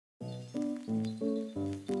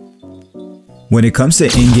When it comes to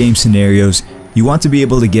in-game scenarios, you want to be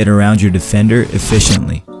able to get around your defender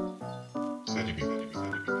efficiently.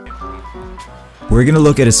 We're going to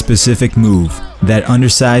look at a specific move that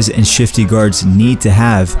undersized and shifty guards need to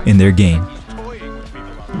have in their game.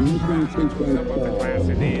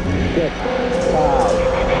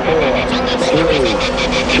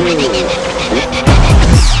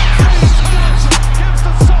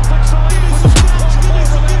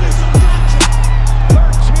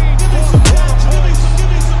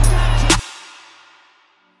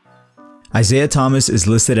 Isaiah Thomas is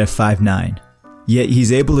listed at 5'9", yet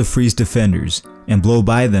he's able to freeze defenders and blow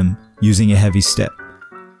by them using a heavy step.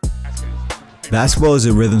 Basketball is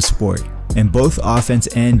a rhythm sport, and both offense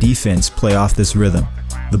and defense play off this rhythm.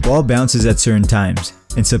 The ball bounces at certain times,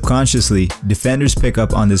 and subconsciously, defenders pick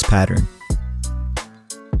up on this pattern.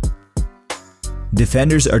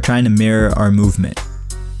 Defenders are trying to mirror our movement.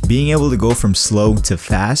 Being able to go from slow to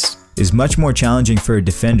fast is much more challenging for a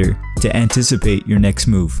defender to anticipate your next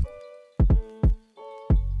move.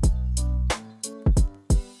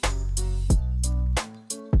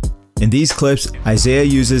 In these clips, Isaiah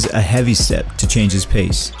uses a heavy step to change his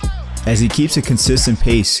pace. As he keeps a consistent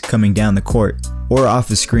pace coming down the court or off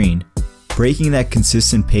the screen, breaking that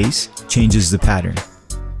consistent pace changes the pattern.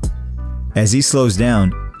 As he slows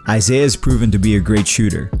down, Isaiah is proven to be a great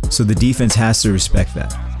shooter, so the defense has to respect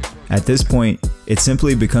that. At this point, it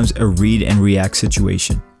simply becomes a read and react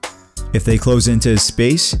situation. If they close into his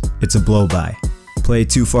space, it's a blow by. Play it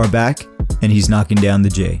too far back, and he's knocking down the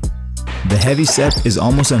J. The heavy step is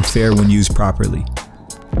almost unfair when used properly.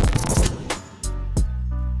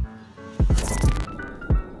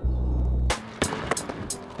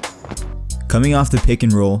 Coming off the pick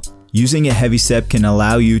and roll, using a heavy step can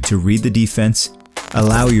allow you to read the defense,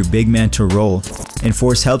 allow your big man to roll, and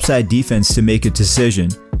force help side defense to make a decision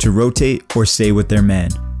to rotate or stay with their man.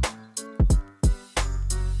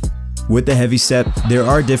 With the heavy step, there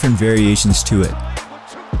are different variations to it.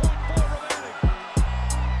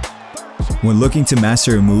 When looking to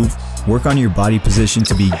master a move, work on your body position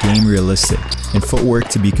to be game realistic and footwork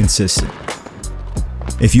to be consistent.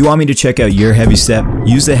 If you want me to check out your heavy step,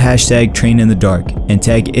 use the hashtag #TrainInTheDark and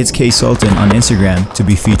tag It's K Sultan on Instagram to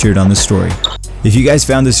be featured on the story. If you guys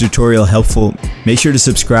found this tutorial helpful, make sure to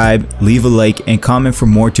subscribe, leave a like, and comment for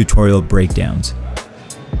more tutorial breakdowns.